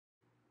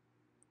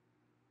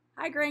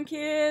Hi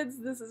grandkids,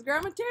 this is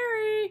Grandma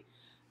Terry.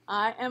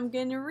 I am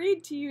going to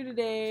read to you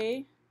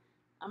today.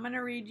 I'm going to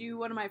read you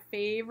one of my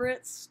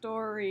favorite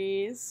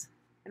stories.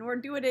 And we're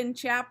doing it in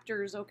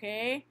chapters,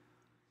 okay?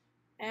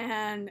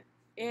 And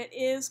it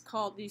is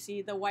called, do you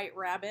see the white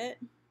rabbit?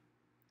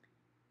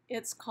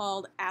 It's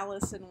called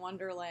Alice in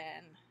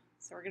Wonderland.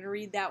 So we're going to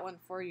read that one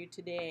for you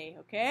today,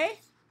 okay?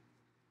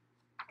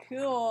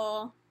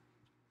 Cool.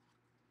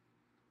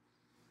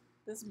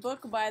 This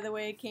book, by the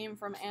way, came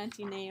from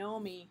Auntie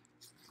Naomi.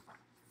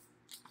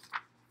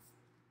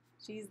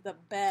 She's the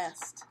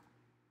best.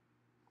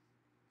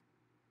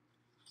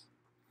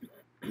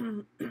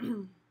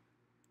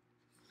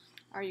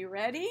 Are you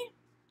ready?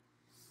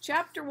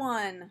 Chapter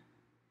 1,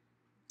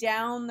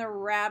 Down the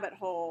Rabbit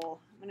Hole.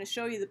 I'm going to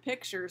show you the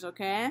pictures,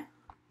 okay?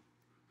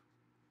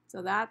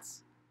 So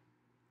that's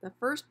the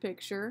first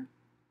picture.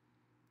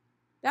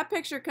 That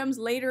picture comes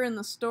later in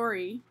the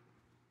story.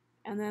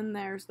 And then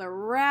there's the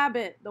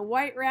rabbit, the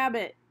white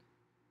rabbit.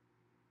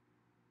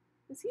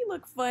 Does he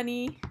look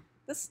funny?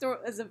 This story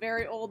is a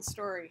very old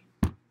story.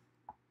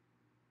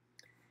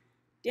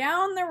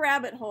 Down the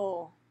rabbit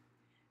hole.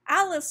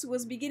 Alice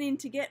was beginning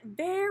to get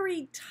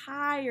very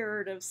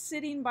tired of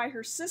sitting by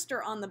her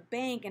sister on the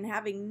bank and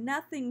having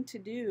nothing to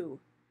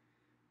do.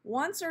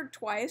 Once or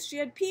twice she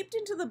had peeped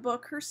into the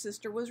book her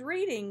sister was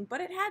reading,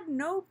 but it had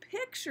no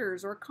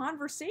pictures or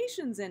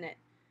conversations in it.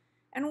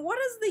 And what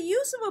is the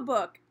use of a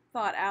book,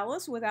 thought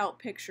Alice, without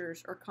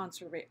pictures or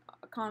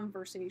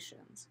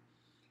conversations?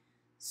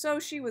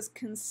 So she was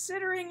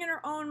considering in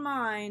her own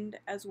mind,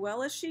 as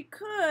well as she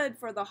could,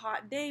 for the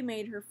hot day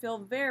made her feel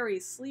very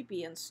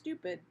sleepy and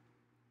stupid,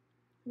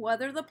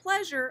 whether the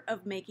pleasure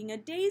of making a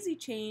daisy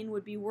chain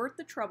would be worth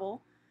the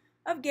trouble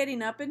of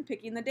getting up and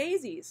picking the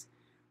daisies,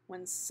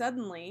 when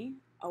suddenly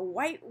a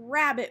white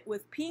rabbit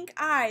with pink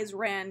eyes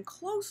ran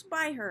close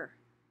by her.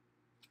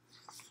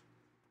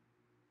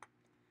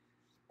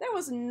 There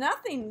was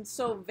nothing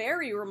so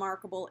very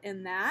remarkable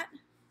in that,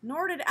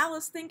 nor did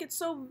Alice think it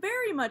so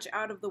very much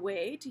out of the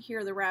way to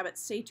hear the rabbit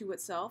say to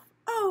itself,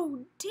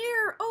 oh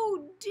dear,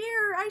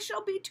 I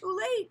shall be too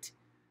late."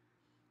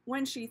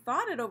 When she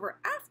thought it over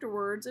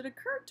afterwards, it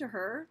occurred to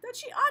her that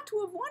she ought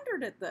to have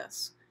wondered at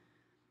this.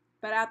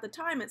 But at the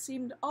time it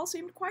all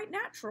seemed quite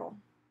natural.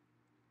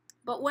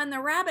 But when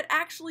the rabbit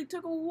actually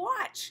took a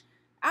watch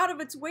out of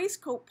its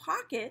waistcoat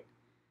pocket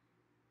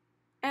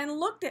and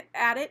looked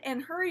at it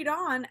and hurried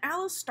on,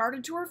 Alice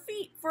started to her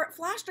feet, for it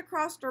flashed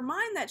across her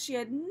mind that she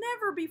had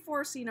never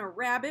before seen a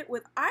rabbit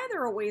with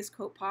either a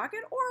waistcoat pocket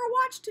or a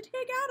watch to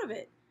take out of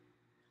it.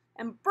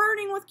 And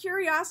burning with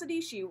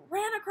curiosity, she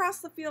ran across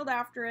the field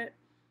after it,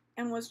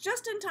 and was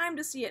just in time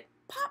to see it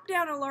pop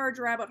down a large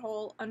rabbit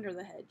hole under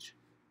the hedge.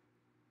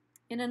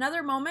 In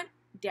another moment,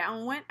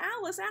 down went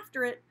Alice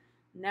after it,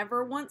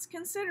 never once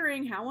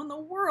considering how in the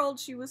world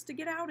she was to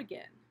get out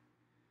again.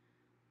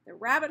 The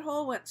rabbit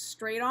hole went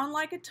straight on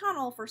like a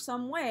tunnel for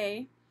some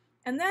way,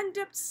 and then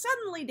dipped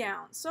suddenly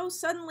down, so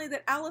suddenly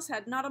that Alice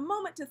had not a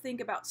moment to think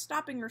about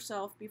stopping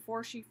herself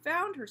before she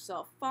found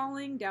herself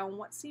falling down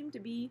what seemed to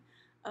be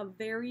a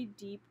very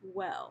deep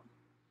well.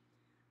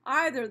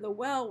 Either the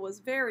well was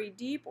very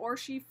deep or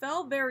she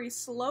fell very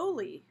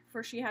slowly,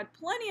 for she had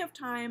plenty of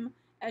time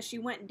as she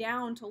went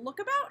down to look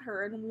about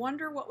her and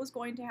wonder what was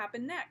going to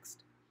happen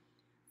next.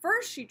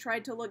 First she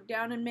tried to look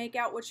down and make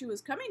out what she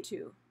was coming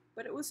to,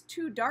 but it was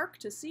too dark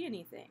to see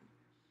anything.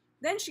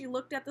 Then she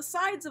looked at the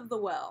sides of the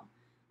well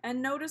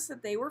and noticed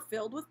that they were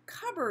filled with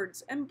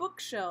cupboards and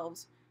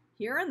bookshelves.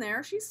 Here and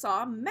there she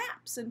saw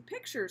maps and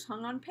pictures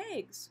hung on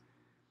pegs.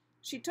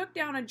 She took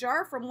down a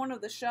jar from one of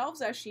the shelves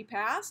as she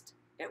passed.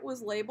 It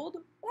was labeled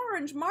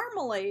orange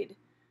marmalade,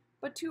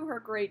 but to her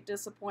great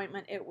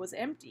disappointment it was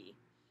empty.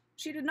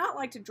 She did not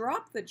like to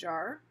drop the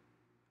jar,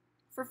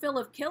 for fear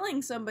of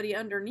killing somebody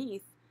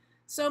underneath,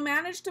 so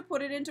managed to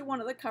put it into one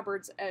of the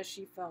cupboards as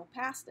she fell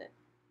past it.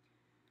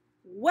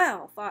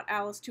 Well, thought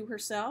Alice to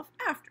herself,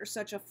 after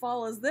such a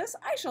fall as this,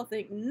 I shall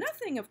think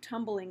nothing of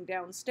tumbling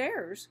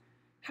downstairs.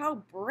 How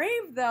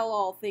brave they'll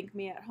all think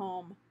me at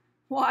home.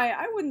 Why,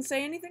 I wouldn't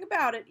say anything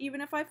about it,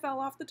 even if I fell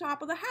off the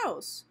top of the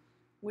house,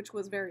 which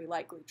was very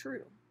likely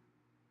true.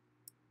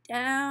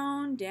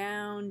 Down,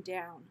 down,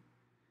 down.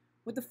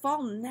 Would the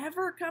fall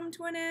never come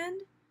to an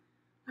end?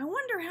 I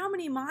wonder how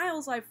many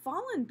miles I've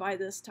fallen by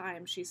this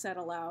time, she said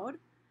aloud.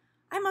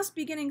 I must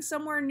be getting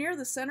somewhere near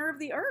the center of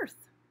the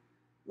earth.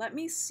 Let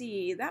me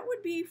see, that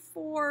would be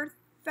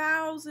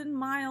 4,000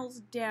 miles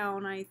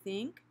down, I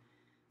think.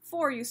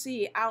 For, you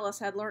see, Alice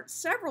had learnt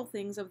several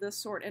things of this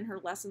sort in her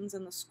lessons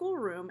in the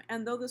schoolroom,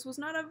 and though this was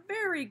not a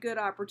very good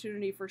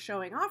opportunity for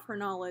showing off her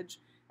knowledge,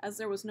 as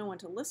there was no one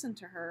to listen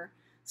to her,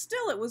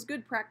 still it was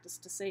good practice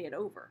to say it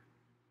over.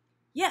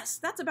 Yes,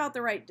 that's about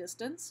the right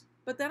distance.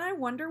 But then I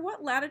wonder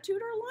what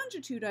latitude or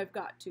longitude I've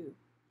got to.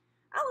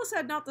 Alice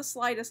had not the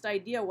slightest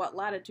idea what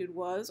latitude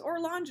was, or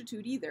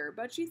longitude either,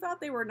 but she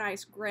thought they were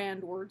nice,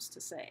 grand words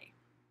to say.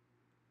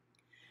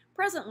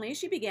 Presently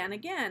she began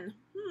again.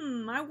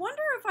 I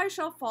wonder if I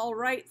shall fall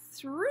right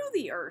through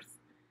the earth.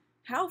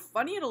 How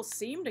funny it'll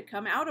seem to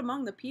come out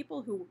among the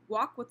people who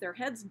walk with their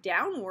heads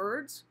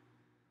downwards.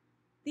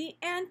 The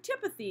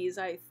antipathies,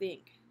 I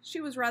think.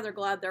 She was rather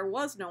glad there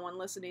was no one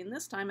listening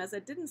this time, as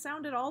it didn't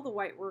sound at all the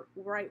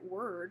right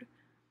word.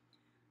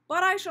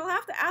 But I shall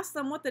have to ask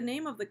them what the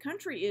name of the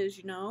country is,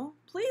 you know.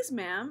 Please,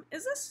 ma'am,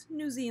 is this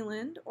New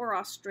Zealand or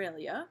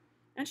Australia?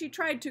 And she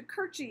tried to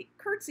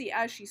curtsy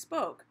as she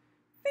spoke.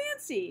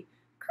 Fancy!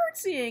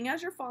 Curtsying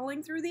as you're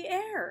falling through the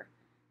air.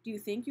 Do you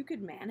think you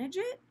could manage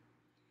it?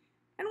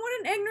 And what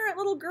an ignorant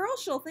little girl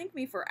she'll think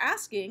me for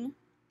asking.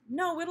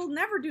 No, it'll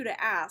never do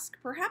to ask.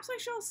 Perhaps I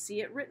shall see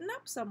it written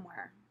up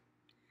somewhere.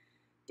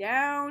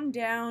 Down,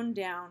 down,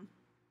 down.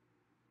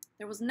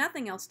 There was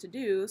nothing else to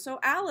do, so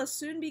Alice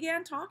soon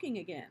began talking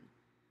again.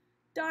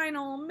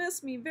 Dinah'll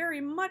miss me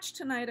very much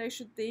tonight, I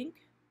should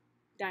think.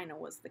 Dinah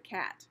was the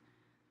cat.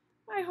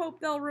 I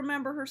hope they'll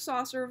remember her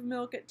saucer of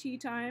milk at tea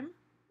time.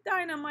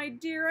 Dinah, my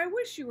dear, I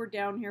wish you were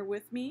down here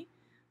with me.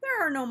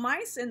 There are no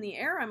mice in the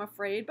air, I'm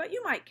afraid, but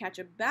you might catch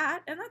a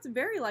bat, and that's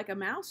very like a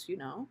mouse, you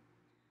know.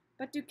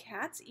 But do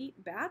cats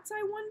eat bats,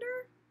 I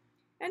wonder?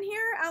 And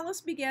here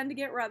Alice began to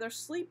get rather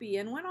sleepy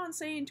and went on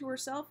saying to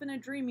herself in a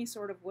dreamy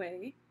sort of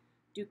way,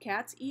 do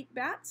cats eat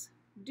bats?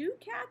 Do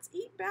cats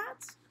eat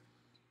bats?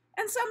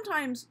 And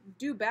sometimes,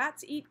 do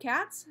bats eat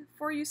cats?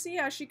 For you see,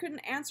 as she couldn't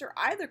answer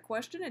either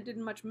question, it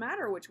didn't much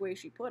matter which way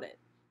she put it.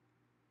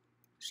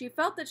 She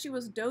felt that she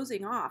was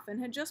dozing off, and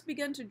had just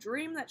begun to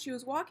dream that she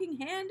was walking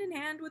hand in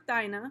hand with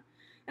Dinah,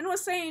 and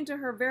was saying to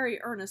her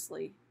very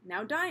earnestly,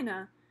 Now,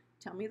 Dinah,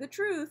 tell me the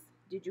truth,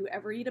 did you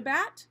ever eat a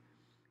bat?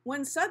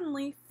 When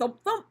suddenly,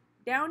 thump, thump,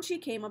 down she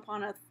came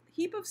upon a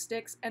heap of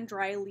sticks and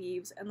dry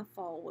leaves, and the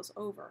fall was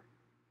over.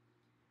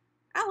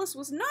 Alice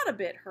was not a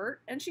bit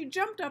hurt, and she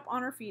jumped up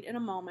on her feet in a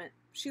moment.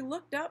 She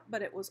looked up,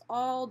 but it was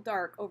all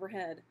dark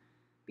overhead.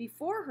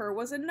 Before her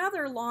was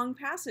another long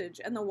passage,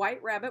 and the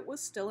White Rabbit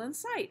was still in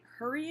sight,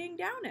 hurrying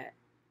down it.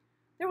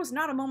 There was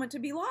not a moment to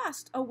be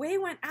lost. Away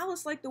went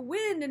Alice like the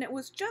wind, and it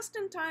was just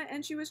in time,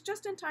 and she was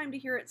just in time to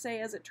hear it say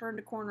as it turned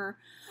a corner,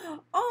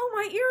 "Oh,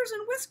 my ears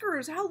and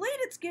whiskers, how late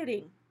it's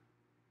getting!"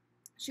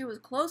 She was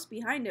close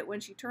behind it when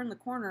she turned the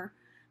corner,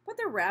 but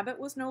the rabbit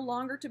was no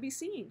longer to be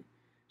seen.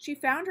 She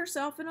found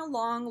herself in a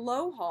long,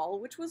 low hall,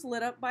 which was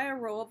lit up by a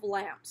row of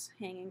lamps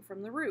hanging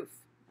from the roof.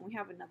 And we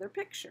have another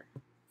picture.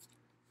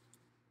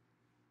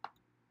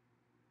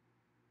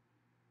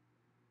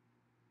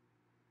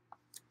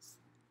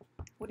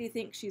 What do you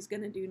think she's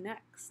going to do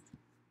next?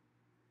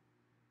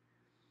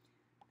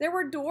 There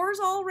were doors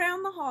all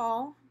round the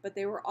hall, but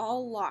they were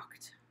all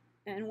locked.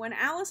 And when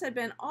Alice had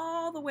been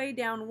all the way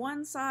down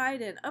one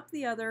side and up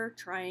the other,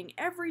 trying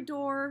every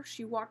door,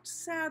 she walked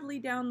sadly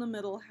down the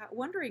middle,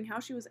 wondering how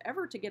she was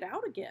ever to get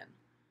out again.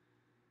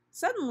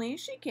 Suddenly,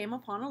 she came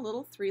upon a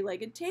little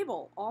three-legged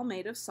table, all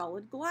made of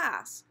solid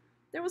glass.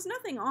 There was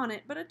nothing on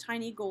it but a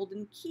tiny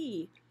golden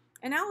key,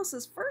 and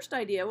Alice's first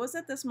idea was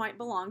that this might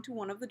belong to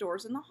one of the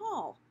doors in the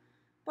hall.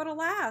 But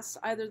alas,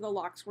 either the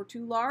locks were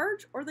too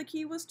large or the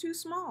key was too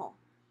small.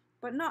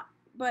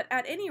 But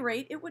at any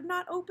rate, it would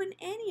not open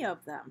any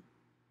of them.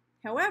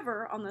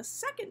 However, on the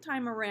second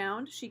time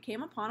around, she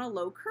came upon a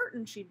low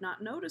curtain she'd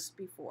not noticed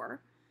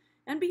before,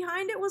 and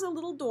behind it was a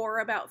little door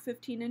about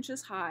 15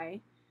 inches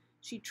high.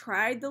 She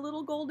tried the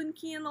little golden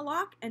key in the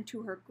lock, and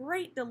to her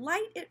great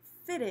delight, it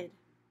fitted.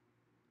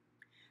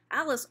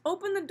 Alice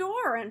opened the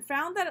door and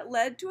found that it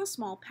led to a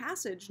small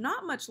passage,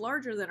 not much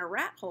larger than a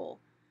rat hole.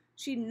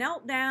 She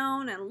knelt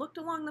down and looked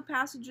along the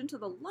passage into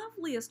the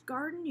loveliest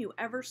garden you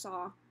ever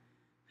saw.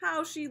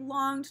 How she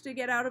longed to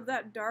get out of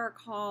that dark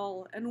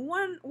hall and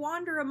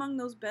wander among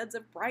those beds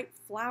of bright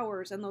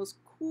flowers and those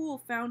cool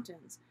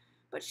fountains.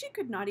 But she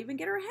could not even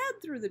get her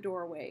head through the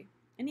doorway.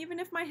 And even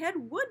if my head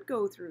would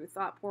go through,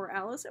 thought poor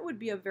Alice, it would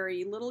be of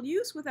very little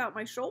use without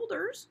my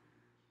shoulders.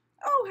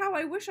 Oh, how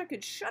I wish I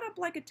could shut up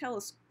like a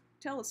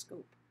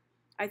telescope.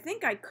 I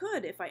think I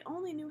could if I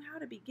only knew how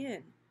to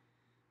begin.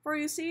 For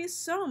you see,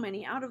 so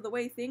many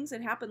out-of-the-way things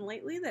had happened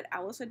lately that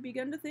Alice had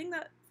begun to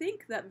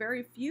think that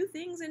very few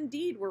things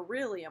indeed were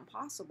really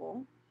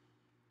impossible.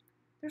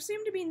 There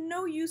seemed to be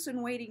no use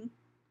in waiting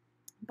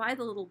by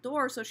the little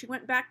door, so she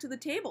went back to the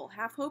table,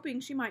 half hoping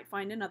she might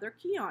find another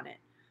key on it,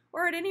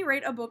 or at any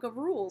rate a book of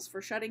rules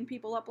for shutting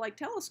people up like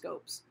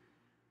telescopes.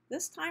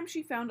 This time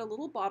she found a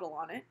little bottle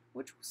on it,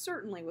 which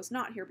certainly was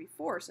not here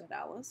before, said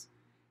Alice,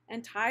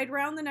 and tied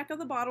round the neck of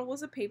the bottle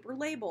was a paper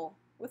label,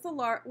 with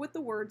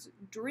the words,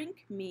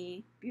 "Drink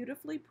me,"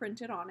 beautifully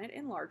printed on it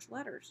in large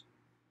letters.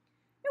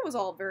 It was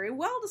all very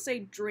well to say,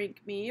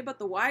 "Drink me," but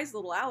the wise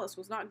little Alice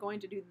was not going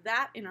to do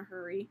that in a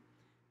hurry.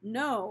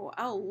 "No,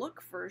 I'll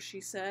look first,"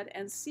 she said,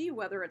 "and see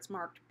whether it's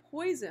marked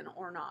poison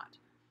or not."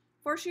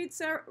 For she'd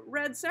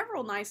read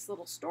several nice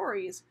little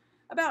stories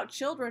about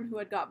children who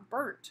had got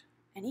burnt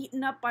and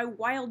eaten up by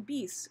wild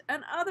beasts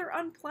and other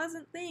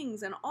unpleasant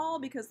things, and all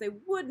because they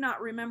would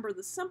not remember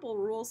the simple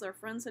rules their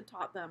friends had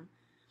taught them.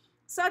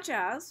 Such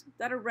as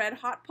that a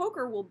red-hot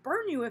poker will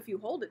burn you if you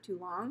hold it too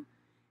long,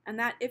 and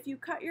that if you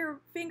cut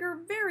your finger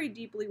very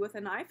deeply with a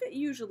knife, it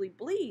usually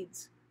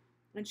bleeds.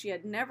 And she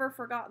had never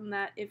forgotten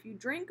that if you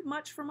drink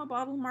much from a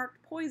bottle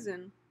marked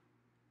poison,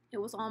 it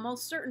was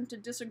almost certain to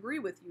disagree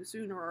with you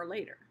sooner or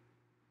later.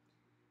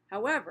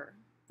 However,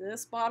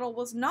 This bottle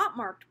was not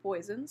marked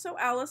poison, so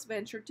Alice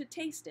ventured to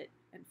taste it,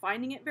 and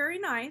finding it very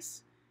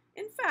nice,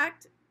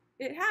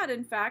 it had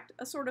in fact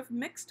a sort of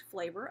mixed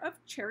flavor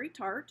of cherry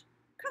tart,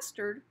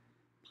 custard,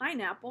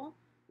 pineapple,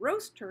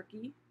 roast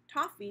turkey,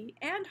 toffee,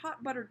 and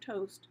hot buttered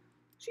toast.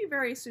 She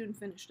very soon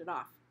finished it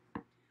off.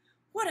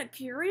 "What a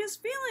curious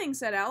feeling,"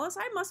 said Alice.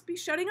 "I must be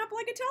shutting up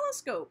like a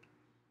telescope."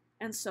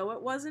 And so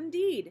it was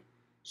indeed.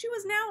 She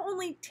was now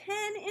only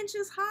 10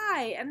 inches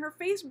high, and her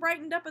face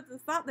brightened up at the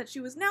thought that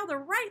she was now the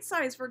right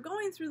size for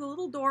going through the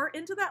little door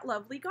into that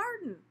lovely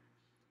garden.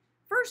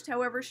 First,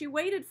 however, she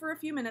waited for a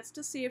few minutes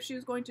to see if she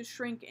was going to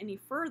shrink any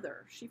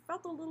further. She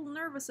felt a little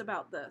nervous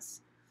about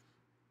this.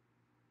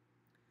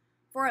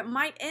 "For it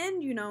might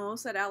end, you know,"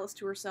 said Alice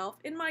to herself,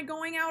 "in my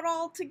going out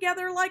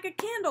altogether like a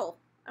candle.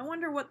 I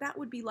wonder what that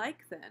would be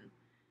like then."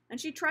 And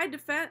she tried to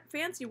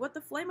fancy what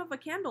the flame of a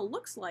candle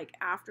looks like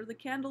after the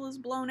candle is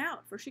blown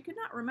out, for she could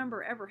not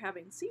remember ever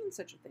having seen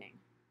such a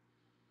thing.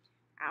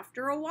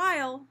 After a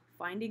while,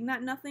 finding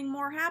that nothing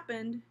more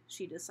happened,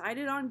 she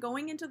decided on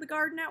going into the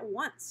garden at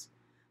once.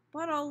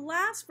 But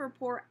alas for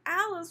poor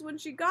Alice, when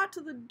she got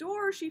to the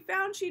door, she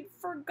found she'd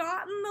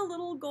forgotten the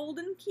little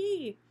golden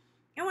key.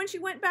 And when she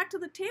went back to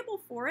the table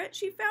for it,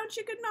 she found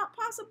she could not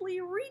possibly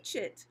reach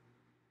it.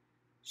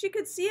 She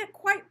could see it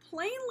quite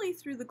plainly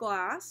through the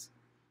glass,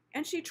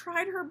 and she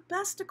tried her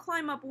best to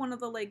climb up one of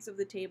the legs of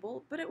the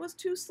table, but it was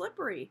too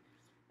slippery.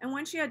 And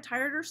when she had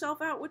tired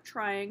herself out with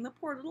trying, the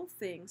poor little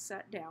thing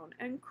sat down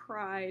and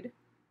cried.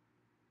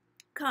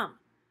 "Come,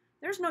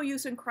 there's no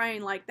use in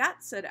crying like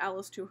that," said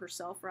Alice to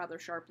herself rather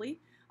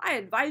sharply. "I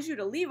advise you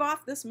to leave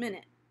off this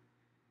minute."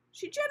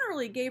 She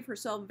generally gave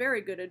herself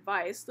very good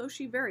advice, though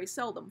she very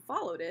seldom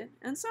followed it,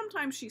 and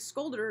sometimes she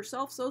scolded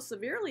herself so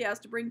severely as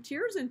to bring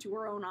tears into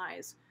her own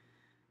eyes.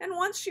 And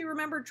once she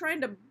remembered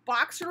trying to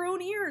box her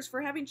own ears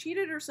for having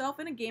cheated herself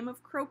in a game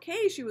of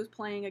croquet she was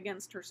playing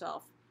against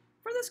herself,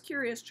 for this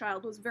curious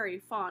child was very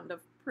fond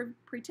of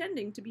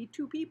pretending to be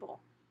two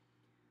people.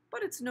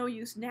 "But it's no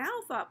use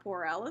now," thought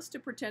poor Alice, "to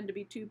pretend to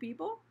be two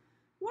people.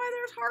 Why,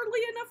 there's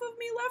hardly enough of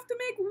me left to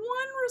make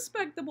one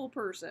respectable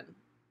person."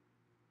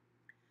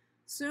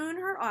 Soon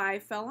her eye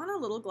fell on a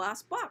little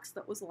glass box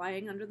that was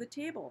lying under the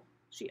table.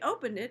 She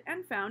opened it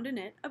and found in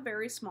it a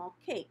very small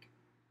cake,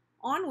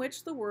 on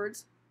which the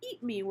words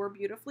 "Eat me" were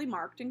beautifully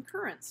marked in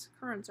currants.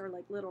 Currants are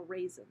like little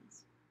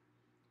raisins.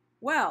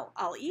 "Well,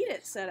 I'll eat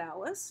it," said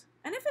Alice,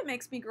 "and if it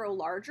makes me grow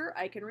larger,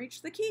 I can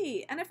reach the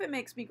key, and if it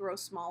makes me grow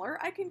smaller,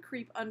 I can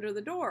creep under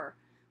the door.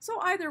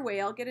 So either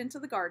way I'll get into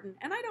the garden,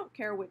 and I don't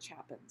care which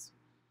happens."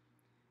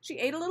 She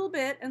ate a little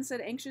bit and said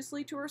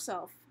anxiously to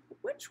herself,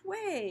 "Which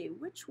way?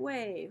 Which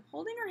way?"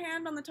 holding her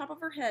hand on the top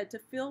of her head to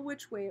feel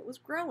which way it was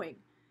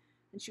growing.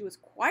 And she was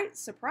quite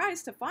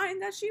surprised to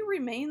find that she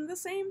remained the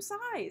same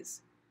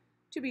size.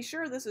 To be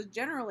sure, this is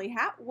generally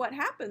what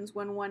happens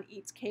when one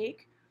eats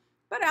cake,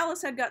 but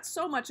Alice had got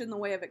so much in the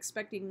way of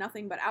expecting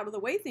nothing but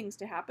out-of-the-way things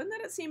to happen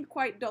that it seemed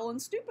quite dull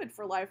and stupid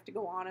for life to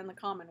go on in the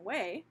common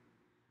way.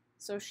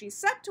 So she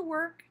set to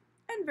work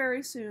and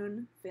very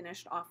soon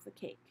finished off the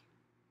cake.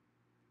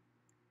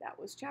 That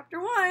was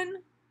chapter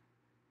 1.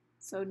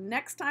 So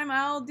next time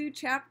I'll do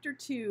chapter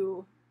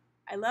 2.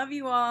 I love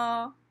you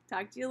all.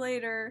 Talk to you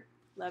later.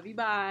 Love you,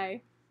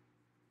 bye.